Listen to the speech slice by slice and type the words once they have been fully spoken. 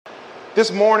This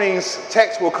morning's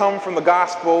text will come from the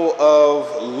Gospel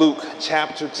of Luke,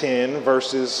 chapter 10,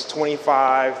 verses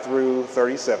 25 through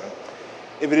 37.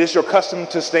 If it is your custom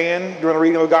to stand during the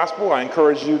reading of the Gospel, I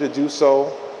encourage you to do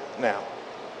so now.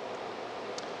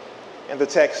 And the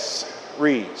text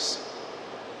reads,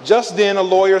 "Just then a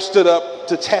lawyer stood up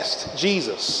to test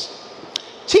Jesus.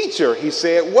 'Teacher,' he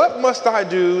said, 'what must I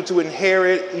do to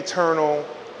inherit eternal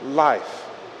life?'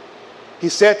 He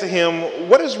said to him,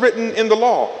 'What is written in the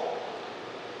law?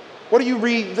 What do you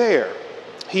read there?'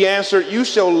 He answered, 'You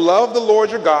shall love the Lord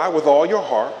your God with all your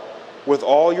heart, with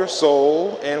all your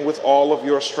soul, and with all of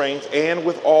your strength, and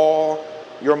with all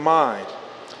your mind,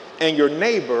 and your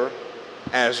neighbor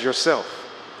as yourself.'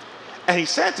 And he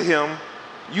said to him,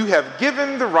 'You have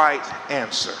given the right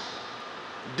answer.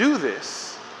 Do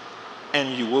this, and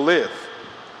you will live.'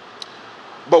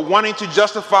 But wanting to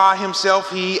justify himself,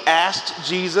 he asked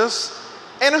Jesus,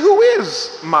 'And who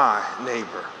is my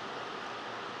neighbor?'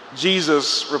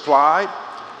 Jesus replied,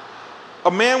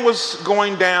 'A man was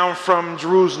going down from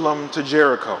Jerusalem to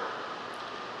Jericho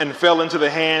and fell into the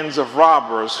hands of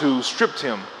robbers who stripped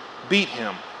him, beat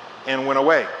him, and went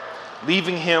away,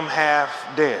 leaving him half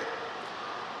dead.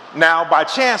 Now, by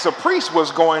chance, a priest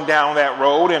was going down that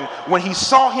road, and when he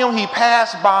saw him, he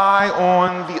passed by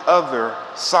on the other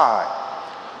side.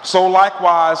 So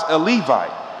likewise, a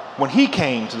Levite, when he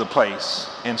came to the place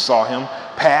and saw him,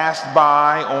 passed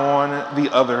by on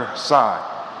the other side.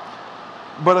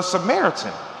 But a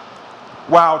Samaritan,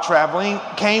 while traveling,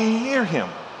 came near him,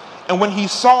 and when he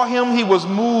saw him, he was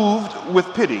moved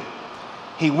with pity.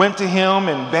 He went to him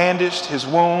and bandaged his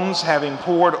wounds, having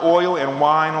poured oil and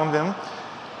wine on them.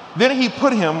 Then he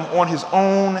put him on his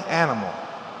own animal,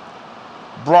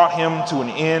 brought him to an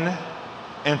inn,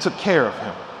 and took care of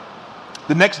him.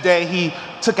 The next day he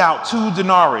took out 2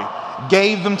 denarii,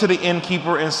 gave them to the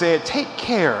innkeeper, and said, 'Take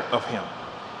care of him,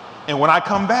 and when I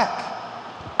come back,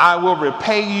 I will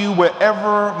repay you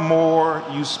whatever more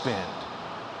you spend.'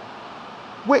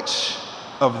 Which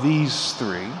of these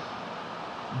 3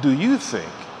 do you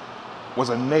think was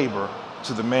a neighbor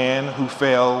to the man who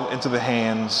fell into the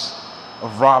hands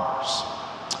of robbers?"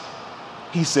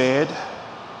 He said,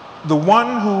 "The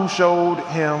one who showed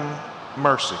him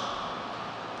mercy."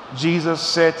 Jesus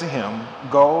said to him,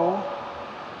 "Go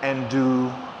and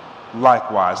do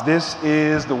likewise." This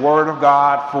is the word of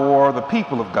God for the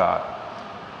people of God.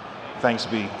 Thanks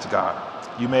be to God.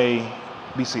 You may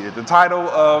be seated. The title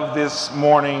of this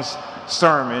morning's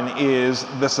sermon is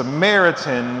The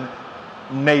Samaritan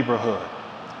Neighborhood.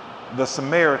 The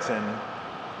Samaritan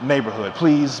Neighborhood.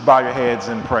 Please bow your heads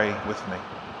and pray with me.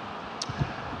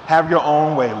 Have your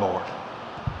own way, Lord.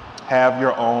 Have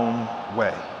your own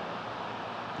way.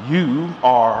 You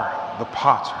are the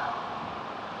potter.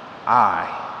 I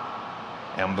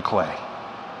am the clay.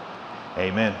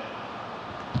 Amen.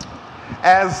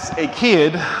 As a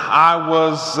kid,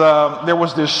 there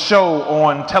was this show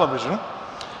on television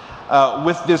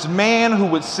with this man who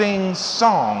would sing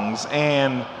songs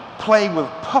and play with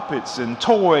puppets and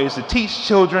toys to teach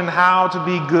children how to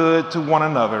be good to one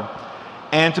another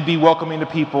and to be welcoming to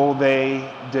people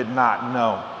they did not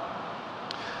know.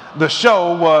 The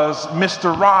show was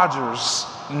Mr. Rogers'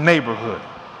 Neighborhood.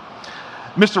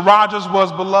 Mr. Rogers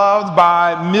was beloved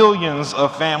by millions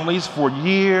of families for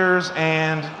years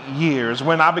and years.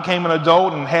 When I became an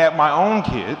adult and had my own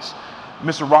kids,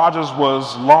 Mr. Rogers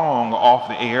was long off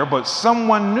the air, but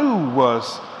someone new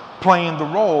was playing the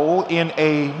role in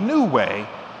a new way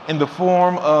in the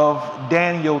form of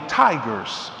Daniel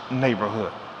Tiger's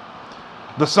Neighborhood.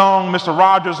 The song Mr.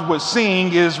 Rogers would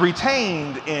sing is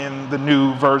retained in the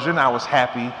new version, I was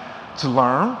happy to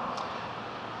learn.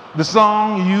 The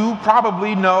song you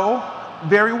probably know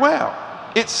very well.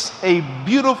 It's a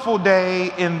beautiful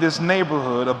day in this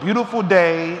neighborhood, a beautiful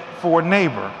day for a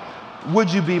neighbor. Would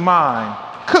you be mine?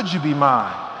 Could you be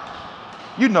mine?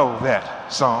 You know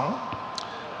that song.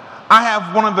 I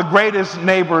have one of the greatest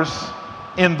neighbors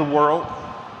in the world.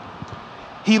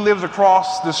 He lives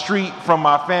across the street from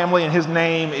my family, and his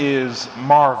name is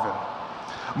Marvin.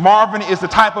 Marvin is the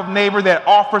type of neighbor that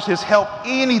offers his help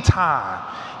anytime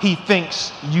he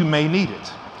thinks you may need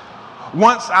it.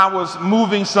 Once I was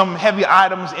moving some heavy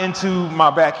items into my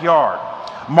backyard.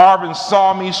 Marvin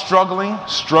saw me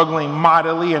struggling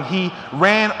mightily, and he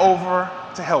ran over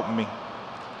to help me.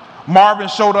 Marvin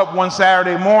showed up one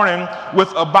Saturday morning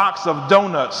with a box of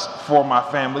donuts for my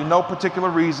family. No particular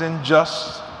reason,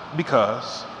 just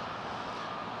because.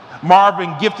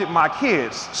 Marvin gifted my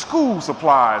kids school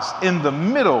supplies in the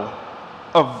middle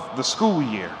of the school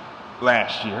year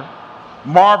last year.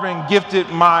 Marvin gifted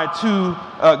my 2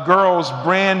 girls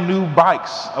brand new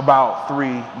bikes about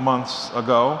 3 months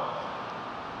ago.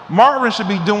 Marvin should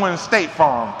be doing State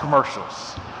Farm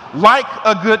commercials. Like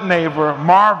a good neighbor,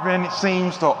 Marvin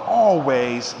seems to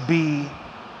always be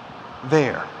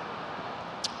there.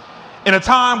 In a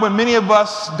time when many of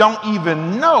us don't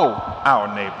even know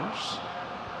our neighbors,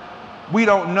 we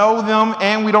don't know them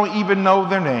and we don't even know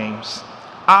their names.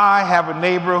 I have a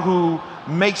neighbor who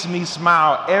makes me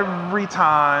smile every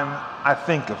time I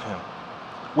think of him.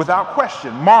 Without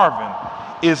question, Marvin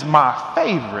is my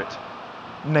favorite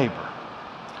neighbor.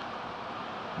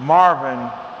 Marvin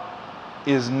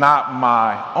is not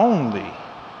my only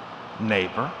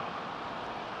neighbor.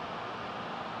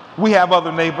 We have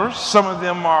other neighbors. Some of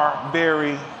them are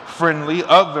very friendly.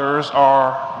 Others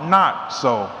are not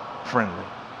so friendly.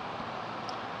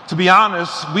 To be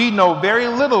honest, we know very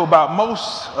little about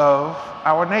most of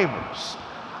our neighbors.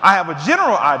 I have a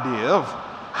general idea of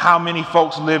how many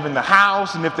folks live in the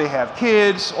house and if they have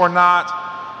kids or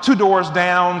not. 2 doors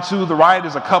down to the right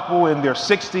is a couple in their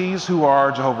 60s who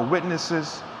are Jehovah's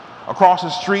Witnesses. Across the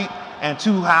street and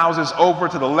 2 houses over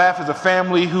to the left is a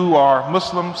family who are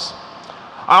Muslims.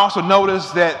 I also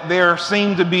noticed that there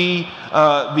seemed to be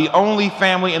the only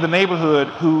family in the neighborhood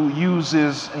who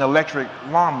uses an electric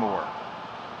lawnmower.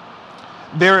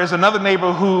 There is another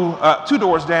neighbor who, 2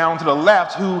 doors down to the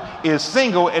left, who is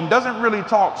single and doesn't really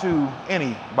talk to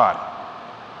anybody.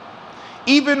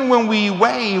 Even when we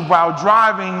wave while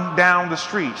driving down the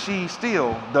street, she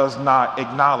still does not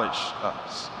acknowledge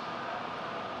us.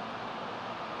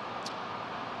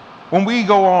 When we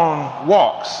go on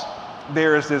walks,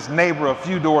 there is this neighbor a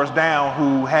few doors down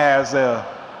who has a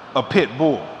pit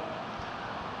bull.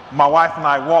 My wife and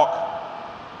I walk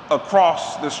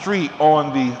across the street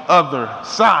on the other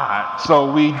side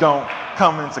so we don't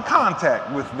come into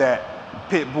contact with that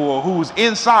pit bull who's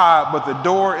inside, but the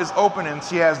door is open and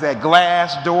she has that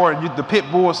glass door and the pit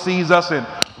bull sees us and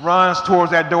runs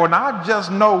towards that door. And I just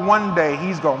know one day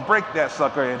he's going to break that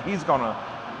sucker and he's going to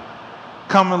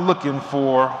come and looking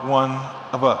for one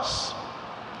of us.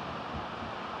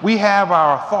 We have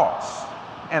our thoughts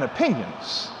and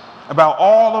opinions about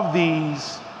all of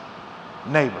these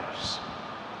neighbors.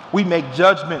 We make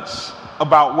judgments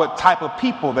about what type of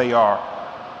people they are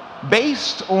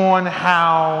based on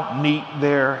how neat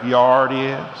their yard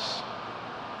is,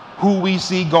 who we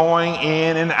see going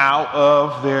in and out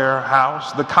of their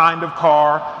house, the kind of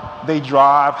car they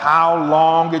drive, how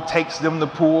long it takes them to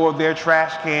pull their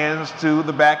trash cans to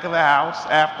the back of the house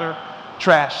after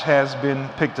trash has been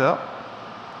picked up.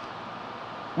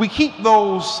 We keep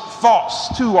those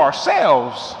thoughts to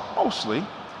ourselves mostly,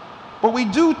 but we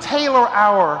do tailor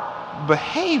our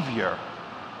behavior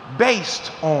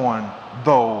based on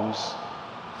those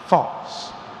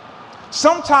thoughts.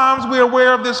 Sometimes we're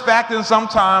aware of this fact and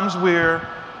sometimes we're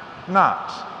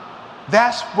not.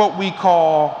 That's what we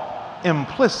call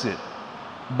implicit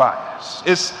bias.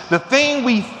 It's the thing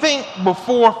we think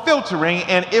before filtering,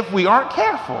 and if we aren't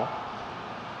careful,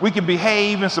 we can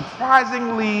behave in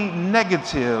surprisingly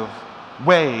negative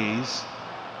ways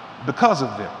because of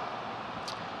them.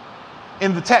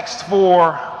 In the text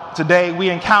for today, we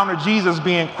encounter Jesus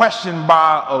being questioned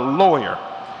by a lawyer.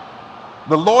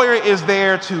 The lawyer is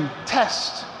there to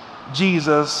test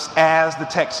Jesus, as the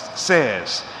text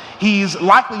says. He's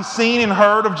likely seen and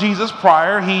heard of Jesus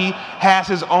prior. He has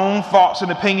his own thoughts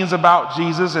and opinions about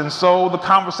Jesus, and so the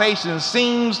conversation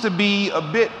seems to be a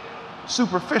bit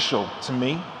superficial to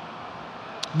me.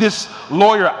 This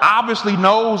lawyer obviously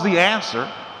knows the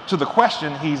answer to the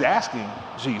question he's asking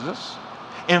Jesus.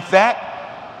 In fact,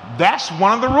 that's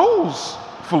one of the rules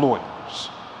for lawyers.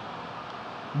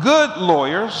 Good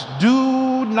lawyers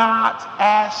do not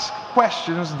ask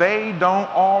questions they don't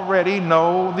already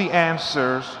know the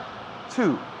answers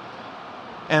to.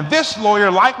 And this lawyer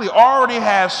likely already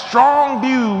has strong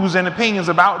views and opinions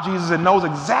about Jesus and knows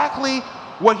exactly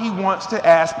what he wants to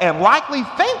ask, and likely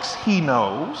thinks he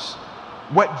knows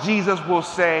what Jesus will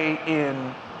say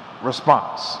in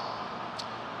response.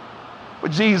 But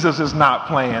Jesus is not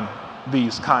playing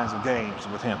these kinds of games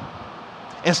with him.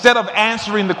 Instead of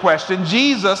answering the question,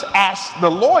 Jesus asks the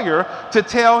lawyer to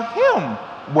tell him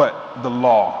what the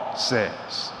law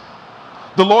says.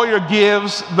 The lawyer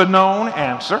gives the known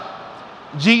answer.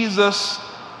 Jesus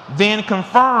then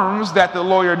confirms that the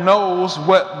lawyer knows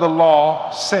what the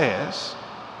law says.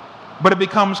 But it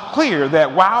becomes clear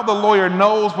that while the lawyer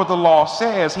knows what the law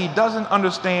says, he doesn't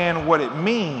understand what it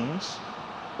means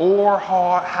or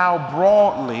how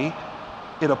broadly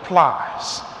it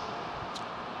applies.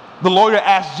 The lawyer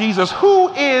asks Jesus, "Who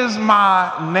is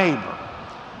my neighbor?"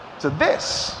 To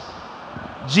this,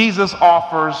 Jesus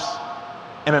offers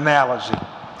an analogy.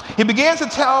 He begins to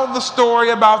tell the story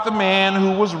about the man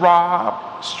who was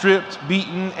robbed, stripped,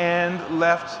 beaten, and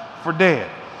left for dead.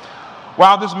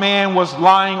 While this man was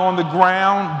lying on the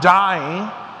ground,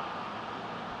 dying,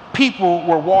 people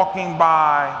were walking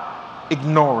by,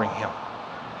 ignoring him.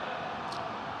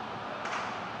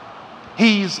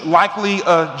 He's likely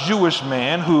a Jewish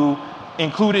man who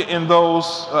included in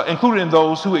those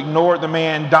who ignored the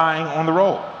man dying on the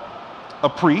road. A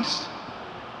priest,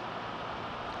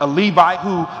 a Levite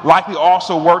who likely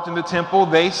also worked in the temple.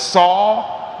 They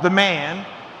saw the man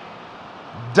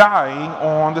dying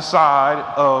on the side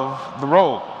of the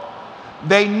road.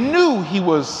 They knew he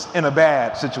was in a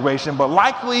bad situation, but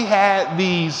likely had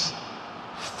these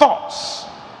thoughts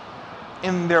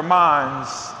in their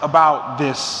minds about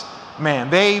this man.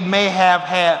 They may have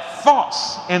had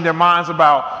thoughts in their minds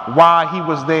about why he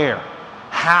was there,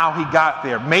 how he got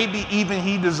there. Maybe even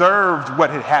he deserved what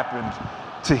had happened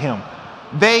to him.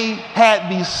 They had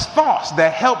these thoughts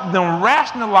that helped them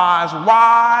rationalize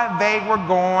why they were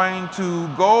going to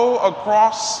go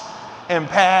across and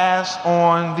pass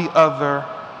on the other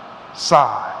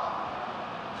side.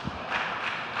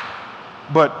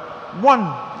 But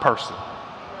one person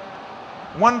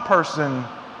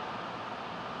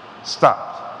stopped.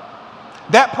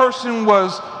 That person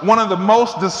was one of the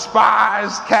most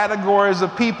despised categories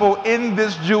of people in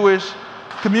this Jewish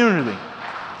community.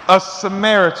 A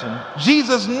Samaritan.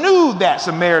 Jesus knew that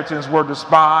Samaritans were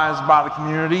despised by the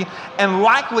community and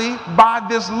likely by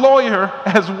this lawyer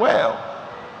as well.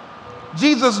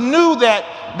 Jesus knew that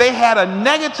they had a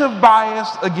negative bias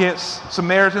against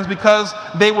Samaritans because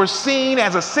they were seen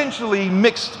as essentially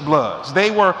mixed bloods. They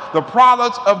were the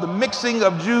product of the mixing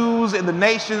of Jews in the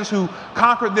nations who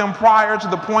conquered them prior, to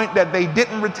the point that they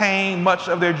didn't retain much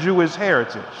of their Jewish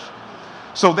heritage.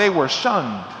 So they were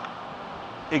shunned,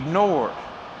 ignored,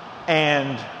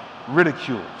 and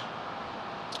ridiculed.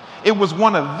 It was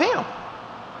one of them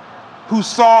who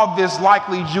saw this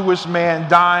likely Jewish man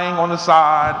dying on the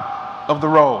side of the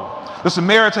road. The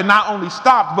Samaritan not only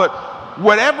stopped, but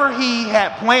whatever he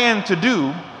had planned to do,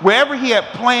 wherever he had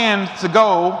planned to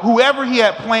go, whoever he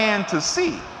had planned to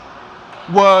see,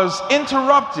 was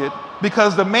interrupted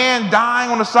because the man dying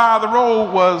on the side of the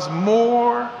road was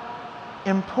more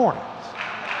important.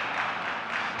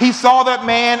 He saw that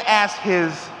man as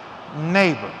his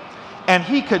neighbor, and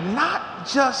he could not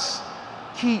just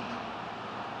keep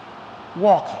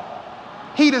walking.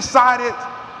 He decided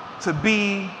to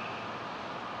be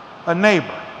a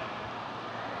neighbor.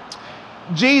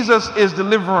 Jesus is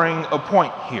delivering a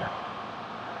point here.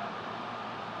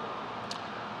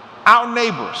 Our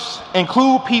neighbors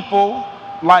include people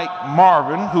like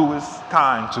Marvin, who is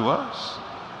kind to us,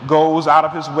 goes out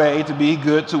of his way to be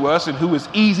good to us, and who is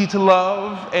easy to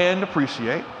love and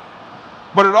appreciate.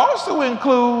 But it also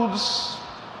includes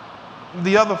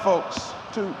the other folks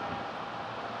too.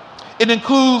 It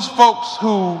includes folks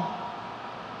who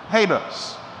hate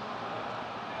us,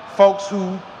 folks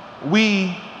who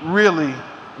we really,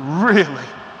 really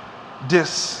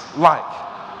dislike,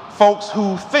 folks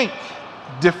who think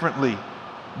differently,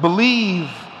 believe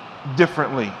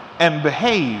differently, and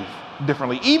behave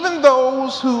differently, even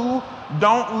those who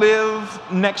don't live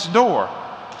next door.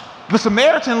 The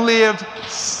Samaritan lived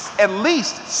at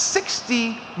least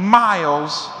 60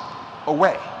 miles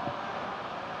away.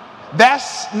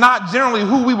 That's not generally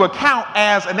who we would count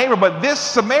as a neighbor, but this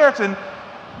Samaritan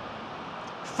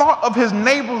thought of his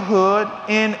neighborhood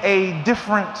in a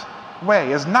different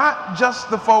way. It's not just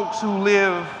the folks who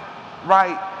live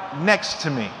right next to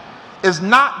me. It's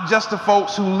not just the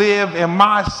folks who live in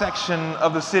my section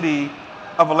of the city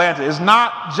of Atlanta. It's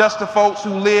not just the folks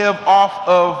who live off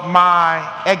of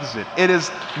my exit. It is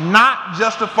not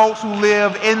just the folks who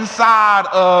live inside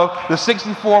of the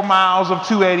 64 miles of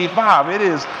 285. It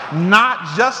is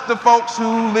not just the folks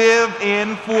who live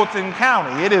in Fulton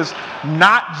County. It is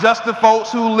not just the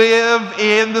folks who live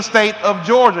in the state of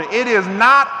Georgia. It is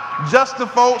not just the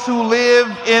folks who live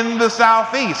in the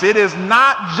Southeast. It is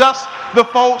not just the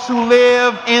folks who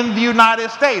live in the United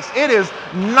States. It is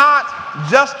not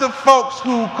just the folks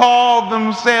who call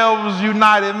themselves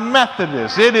United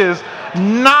Methodists. It is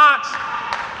not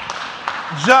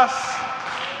just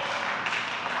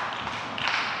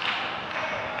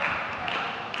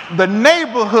the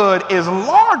neighborhood is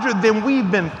larger than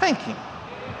we've been thinking.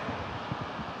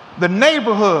 The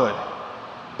neighborhood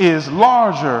is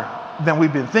larger than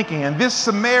we've been thinking. And this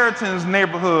Samaritan's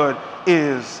neighborhood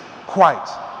is quite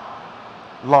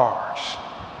large.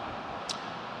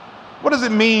 What does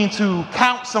it mean to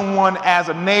count someone as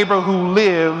a neighbor who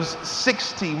lives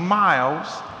 60 miles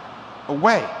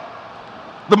away?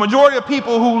 The majority of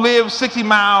people who live 60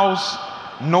 miles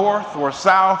north or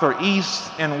south or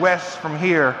east and west from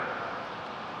here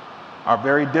are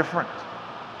very different.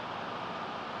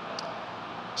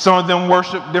 Some of them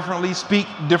worship differently, speak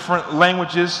different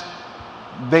languages.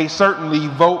 They certainly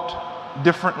vote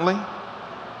differently.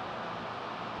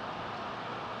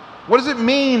 What does it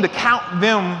mean to count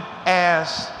them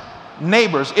as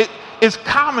neighbors? It's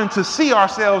common to see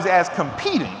ourselves as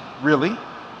competing, really.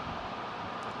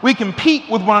 We compete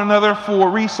with one another for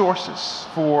resources,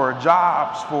 for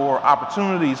jobs, for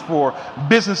opportunities, for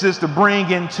businesses to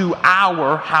bring into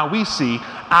how we see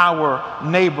our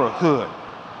neighborhood.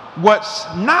 What's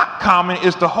not common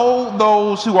is to hold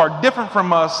those who are different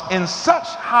from us in such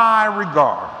high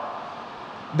regard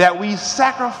that we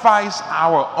sacrifice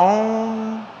our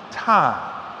own time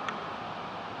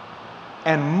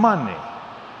and money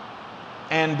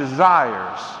and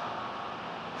desires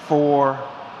for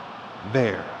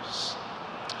theirs.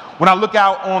 When I look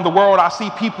out on the world, I see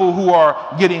people who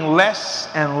are getting less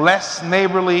and less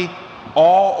neighborly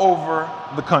all over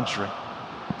the country.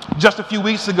 Just a few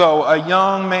weeks ago, a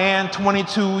young man,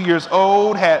 22 years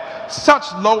old, had such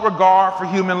low regard for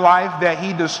human life that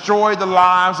he destroyed the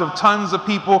lives of tons of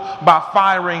people by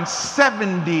firing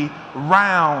 70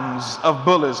 rounds of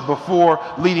bullets before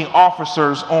leading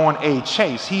officers on a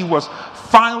chase. He was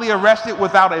finally arrested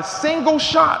without a single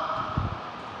shot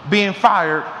being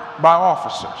fired by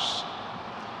officers.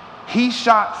 He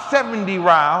shot 70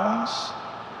 rounds,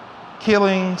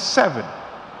 killing 7.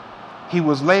 He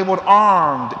was labeled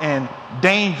armed and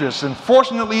dangerous, and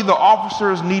fortunately the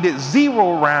officers needed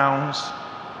 0 rounds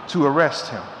to arrest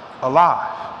him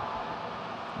alive.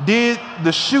 Did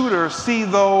the shooter see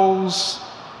those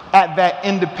at that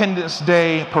Independence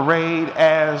Day parade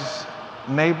as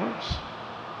neighbors?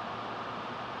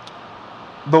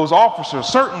 Those officers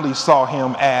certainly saw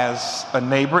him as a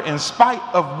neighbor in spite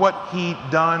of what he'd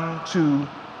done to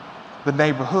the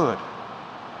neighborhood.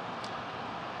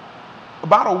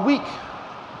 About a week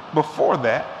before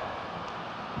that,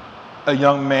 a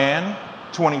young man,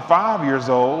 25 years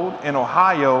old, in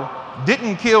Ohio,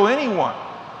 didn't kill anyone.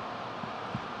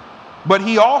 But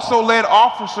he also led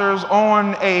officers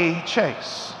on a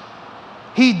chase.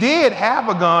 He did have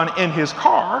a gun in his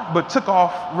car, but took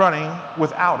off running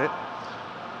without it.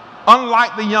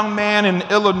 Unlike the young man in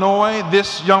Illinois,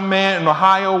 this young man in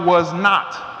Ohio was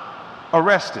not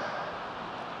arrested.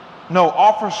 No,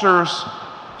 officers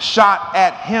shot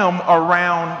at him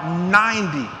around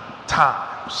 90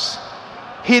 times,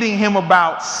 hitting him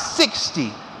about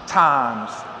 60 times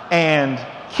and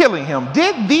killing him.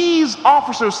 Did these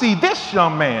officers see this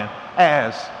young man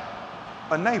as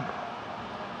a neighbor?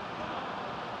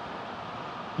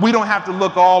 We don't have to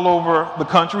look all over the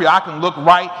country. I can look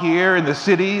right here in the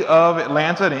city of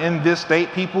Atlanta and in this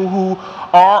state. People who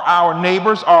are our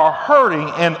neighbors are hurting,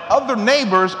 and other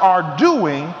neighbors are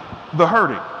doing the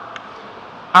hurting.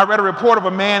 I read a report of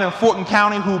a man in Fulton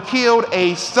County who killed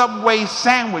a Subway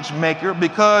sandwich maker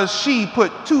because she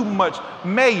put too much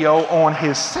mayo on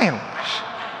his sandwich.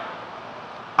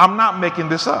 I'm not making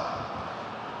this up.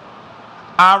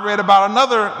 I read about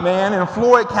another man in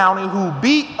Floyd County who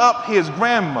beat up his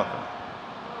grandmother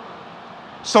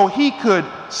so he could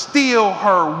steal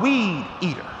her weed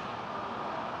eater.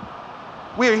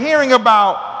 We're hearing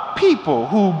about people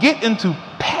who get into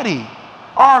petty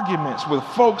arguments with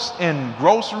folks in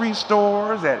grocery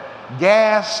stores, at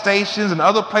gas stations, and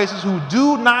other places who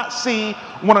do not see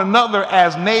one another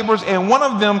as neighbors, and one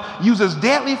of them uses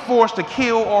deadly force to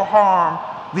kill or harm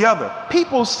the other.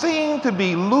 People seem to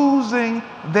be losing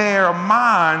their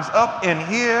minds up in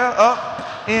here.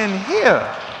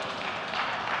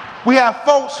 We have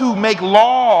folks who make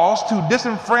laws to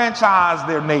disenfranchise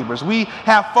their neighbors. We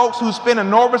have folks who spend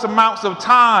enormous amounts of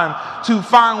time to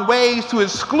find ways to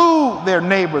exclude their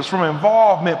neighbors from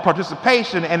involvement,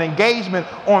 participation, and engagement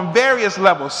on various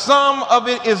levels. Some of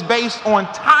it is based on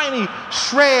tiny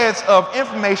shreds of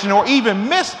information or even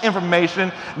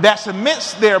misinformation that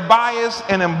cements their bias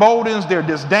and emboldens their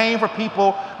disdain for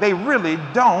people they really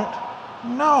don't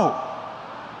know.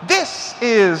 This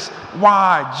is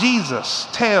why Jesus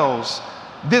tells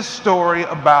this story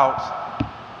about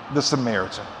the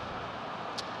Samaritan.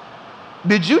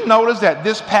 Did you notice that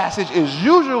this passage is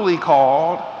usually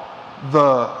called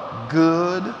the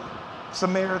Good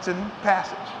Samaritan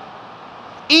passage?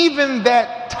 Even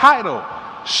that title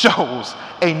shows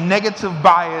a negative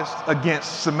bias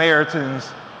against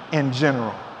Samaritans in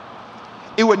general.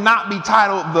 It would not be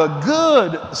titled the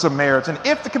Good Samaritan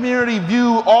if the community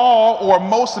viewed all or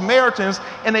most Samaritans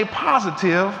in a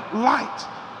positive light.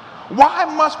 Why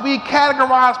must we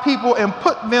categorize people and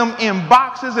put them in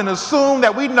boxes and assume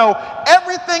that we know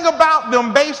everything about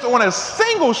them based on a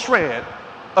single shred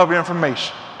of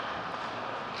information?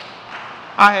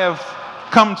 I have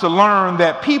come to learn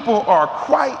that people are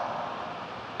quite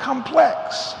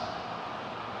complex.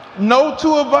 No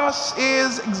two of us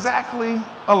is exactly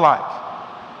alike.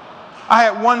 I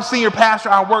had one senior pastor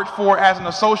I worked for as an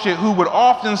associate who would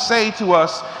often say to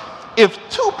us, if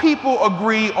two people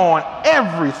agree on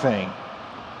everything,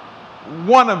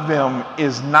 one of them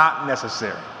is not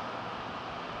necessary.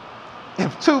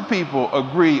 If two people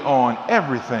agree on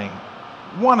everything,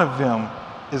 one of them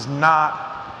is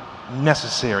not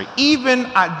necessary. Even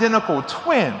identical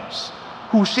twins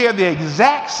who share the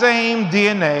exact same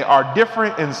DNA are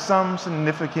different in some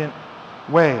significant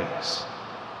ways.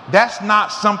 That's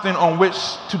not something on which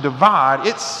to divide.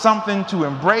 It's something to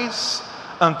embrace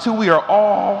until we are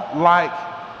all like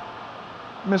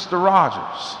Mr.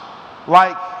 Rogers,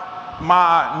 like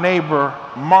my neighbor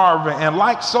Marvin, and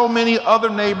like so many other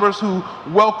neighbors who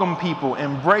welcome people,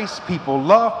 embrace people,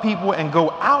 love people, and go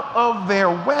out of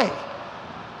their way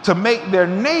to make their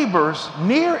neighbors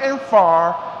near and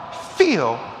far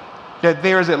feel that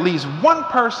there is at least one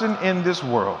person in this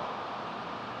world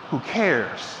who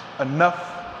cares enough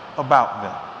about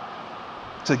them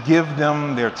to give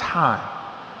them their time,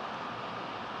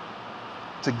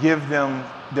 to give them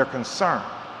their concern,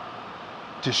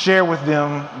 to share with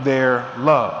them their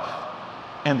love,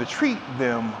 and to treat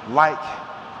them like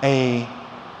a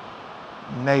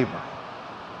neighbor.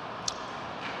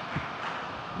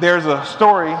 There's a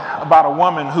story about a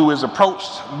woman who is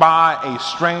approached by a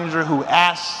stranger who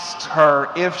asks her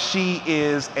if she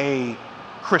is a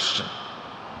Christian.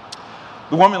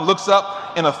 The woman looks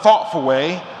up in a thoughtful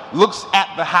way, looks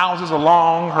at the houses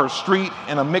along her street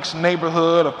in a mixed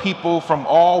neighborhood of people from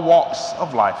all walks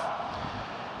of life.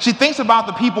 She thinks about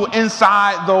the people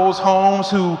inside those homes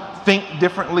who think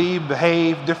differently,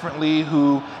 behave differently,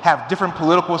 who have different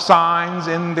political signs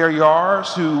in their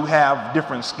yards, who have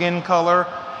different skin color,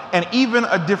 and even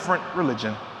a different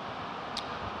religion.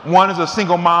 One is a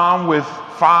single mom with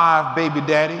 5 baby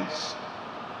daddies,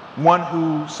 one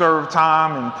who served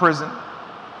time in prison,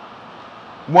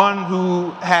 one who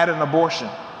had an abortion,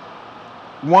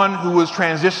 one who was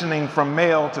transitioning from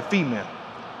male to female,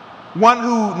 one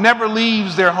who never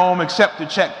leaves their home except to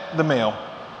check the mail.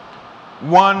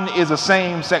 One is a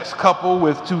same-sex couple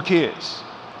with 2 kids.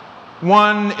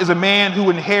 One is a man who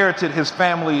inherited his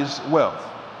family's wealth.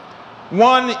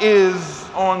 One is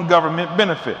on government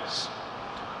benefits.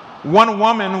 One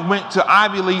woman went to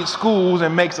Ivy League schools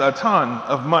and makes a ton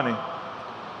of money.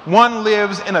 One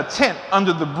lives in a tent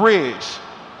under the bridge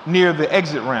near the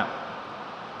exit ramp.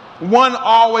 One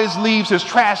always leaves his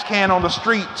trash can on the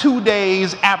street 2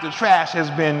 days after trash has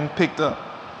been picked up.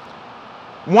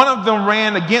 One of them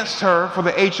ran against her for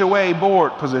the HOA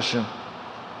board position,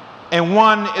 and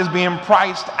one is being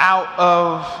priced out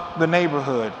of the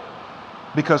neighborhood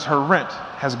because her rent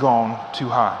has gone too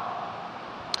high.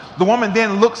 The woman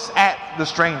then looks at the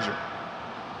stranger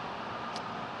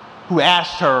who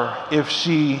asked her if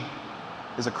she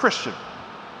is a Christian.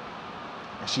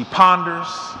 And she ponders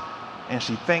and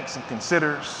she thinks and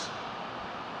considers,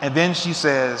 and then she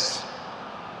says,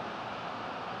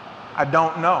 I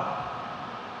don't know.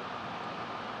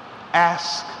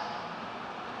 Ask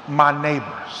my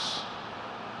neighbors.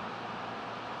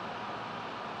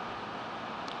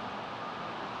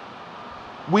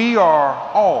 We are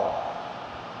all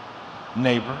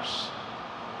neighbors.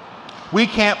 We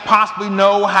can't possibly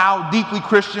know how deeply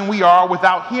Christian we are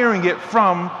without hearing it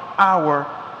from our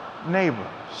neighbors.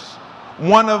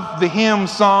 One of the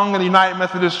hymns sung in the United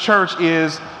Methodist Church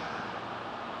is,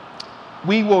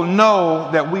 we will know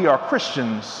that we are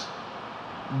Christians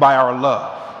by our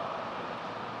love.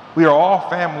 We are all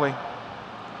family.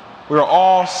 We are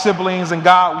all siblings, and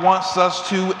God wants us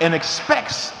to and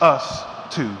expects us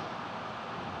to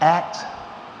act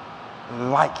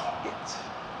like it.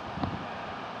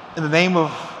 In the name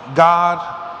of God,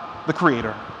 the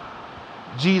Creator,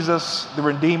 Jesus, the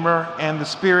Redeemer, and the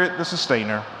Spirit, the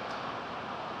Sustainer.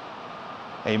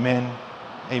 Amen,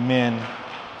 amen,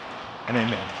 and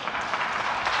amen.